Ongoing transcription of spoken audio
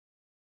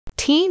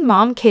Teen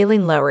mom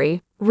Kailyn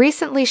Lowry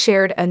recently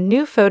shared a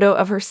new photo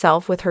of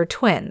herself with her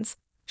twins,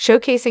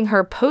 showcasing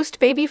her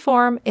post-baby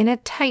form in a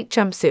tight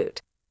jumpsuit.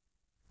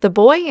 The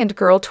boy and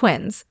girl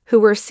twins, who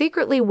were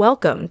secretly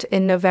welcomed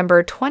in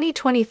November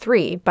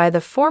 2023 by the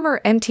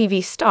former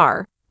MTV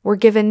star, were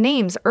given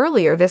names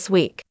earlier this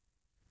week.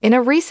 In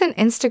a recent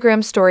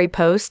Instagram story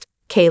post,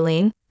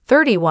 Kailyn,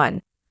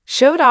 31,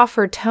 showed off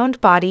her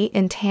toned body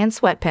in tan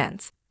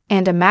sweatpants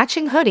and a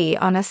matching hoodie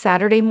on a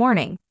Saturday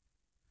morning.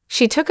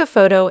 She took a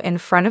photo in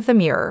front of the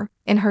mirror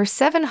in her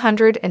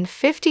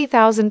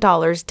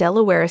 $750,000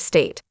 Delaware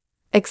estate,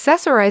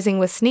 accessorizing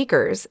with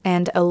sneakers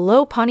and a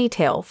low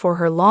ponytail for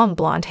her long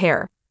blonde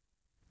hair.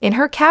 In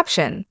her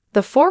caption,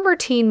 the former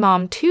Teen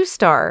Mom 2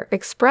 star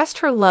expressed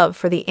her love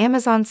for the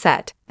Amazon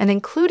set and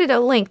included a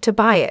link to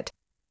buy it.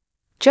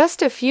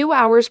 Just a few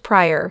hours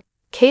prior,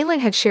 Kailyn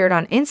had shared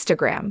on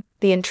Instagram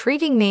the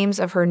intriguing names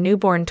of her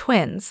newborn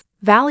twins,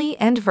 Valley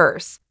and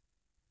Verse.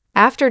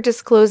 After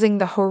disclosing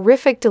the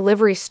horrific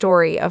delivery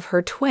story of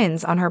her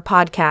twins on her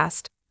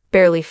podcast,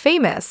 Barely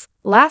Famous,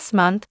 last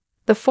month,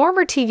 the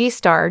former TV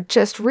star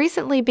just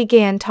recently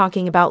began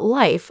talking about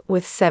life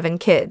with 7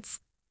 kids.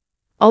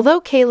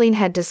 Although Kailyn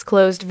had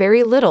disclosed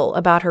very little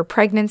about her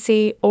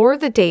pregnancy or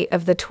the date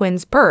of the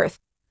twins' birth,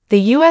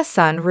 the U.S.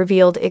 Sun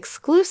revealed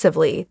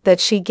exclusively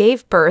that she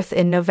gave birth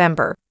in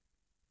November.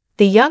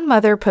 The young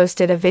mother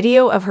posted a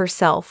video of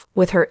herself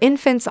with her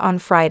infants on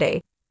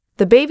Friday.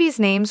 The babies'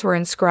 names were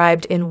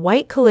inscribed in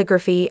white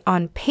calligraphy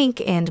on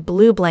pink and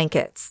blue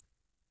blankets.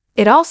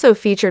 It also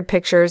featured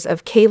pictures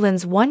of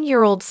Kailyn's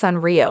 1-year-old son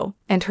Rio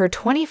and her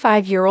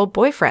 25-year-old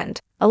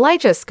boyfriend,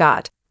 Elijah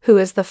Scott, who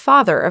is the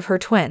father of her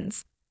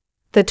twins.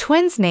 The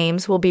twins'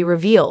 names will be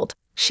revealed,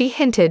 she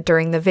hinted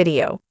during the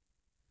video.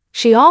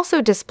 She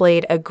also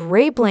displayed a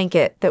gray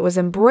blanket that was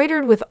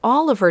embroidered with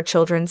all of her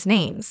children's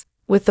names,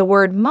 with the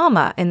word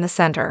Mama in the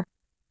center.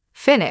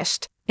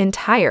 Finished,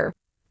 entire,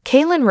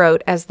 Kailyn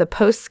wrote as the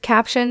post's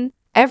caption,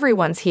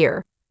 "Everyone's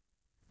here."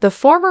 The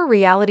former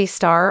reality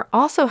star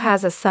also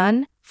has a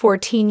son,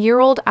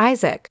 14-year-old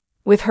Isaac,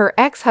 with her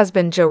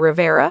ex-husband Joe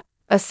Rivera,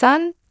 a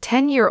son,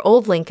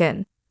 10-year-old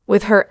Lincoln,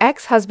 with her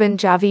ex-husband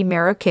Javi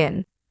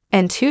Marroquin,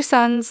 and 2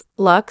 sons,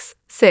 Lux,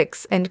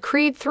 6, and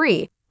Creed,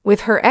 3,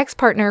 with her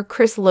ex-partner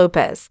Chris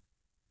Lopez.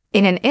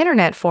 In an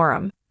internet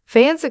forum,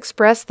 fans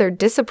expressed their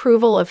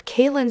disapproval of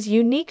Kailyn's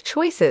unique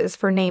choices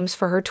for names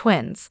for her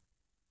twins.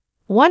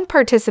 One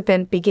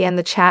participant began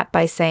the chat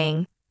by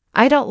saying,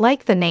 "I don't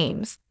like the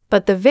names,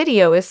 but the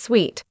video is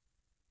sweet.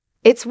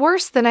 It's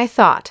worse than I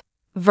thought."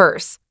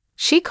 Verse.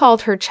 She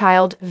called her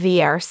child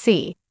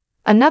VRC.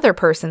 Another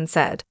person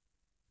said,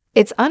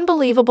 "It's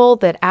unbelievable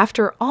that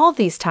after all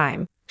this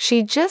time,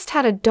 she just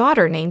had a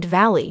daughter named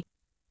Valley.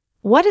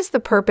 What is the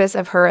purpose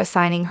of her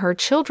assigning her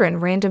children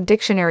random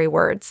dictionary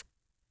words?"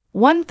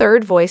 One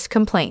third voiced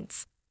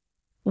complaints.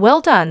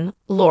 "Well done,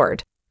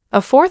 Lord." A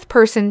fourth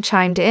person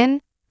chimed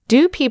in,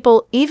 "Do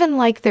people even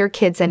like their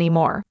kids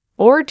anymore,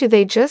 or do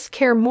they just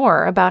care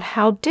more about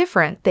how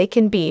different they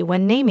can be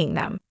when naming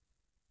them?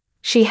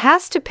 She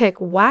has to pick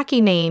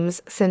wacky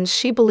names since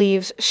she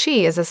believes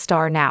she is a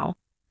star now."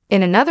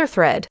 In another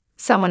thread,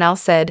 someone else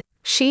said,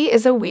 "She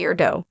is a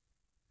weirdo."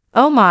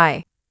 Oh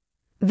my.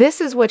 This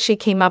is what she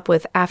came up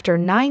with after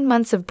 9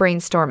 months of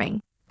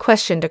brainstorming,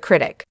 questioned a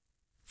critic.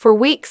 For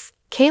weeks,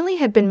 Kailyn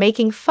had been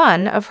making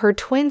fun of her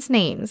twins'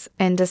 names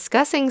and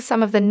discussing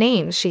some of the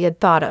names she had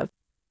thought of.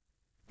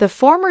 The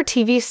former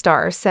TV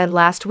star said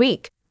last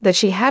week that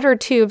she had her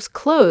tubes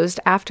closed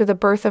after the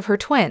birth of her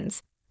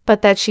twins,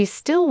 but that she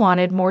still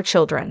wanted more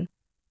children.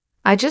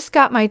 "I just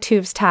got my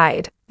tubes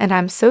tied, and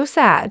I'm so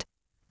sad.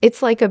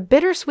 It's like a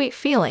bittersweet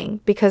feeling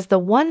because the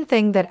one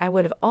thing that I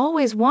would have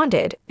always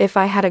wanted if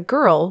I had a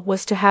girl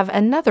was to have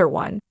another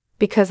one,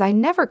 because I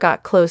never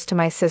got close to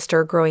my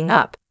sister growing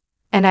up,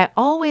 and I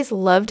always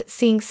loved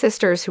seeing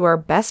sisters who are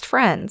best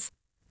friends,"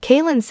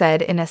 Kailyn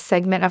said in a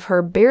segment of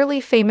her Barely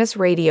Famous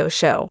radio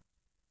show.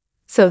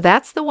 "So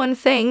that's the one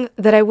thing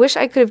that I wish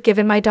I could have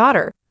given my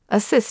daughter, a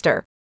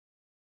sister."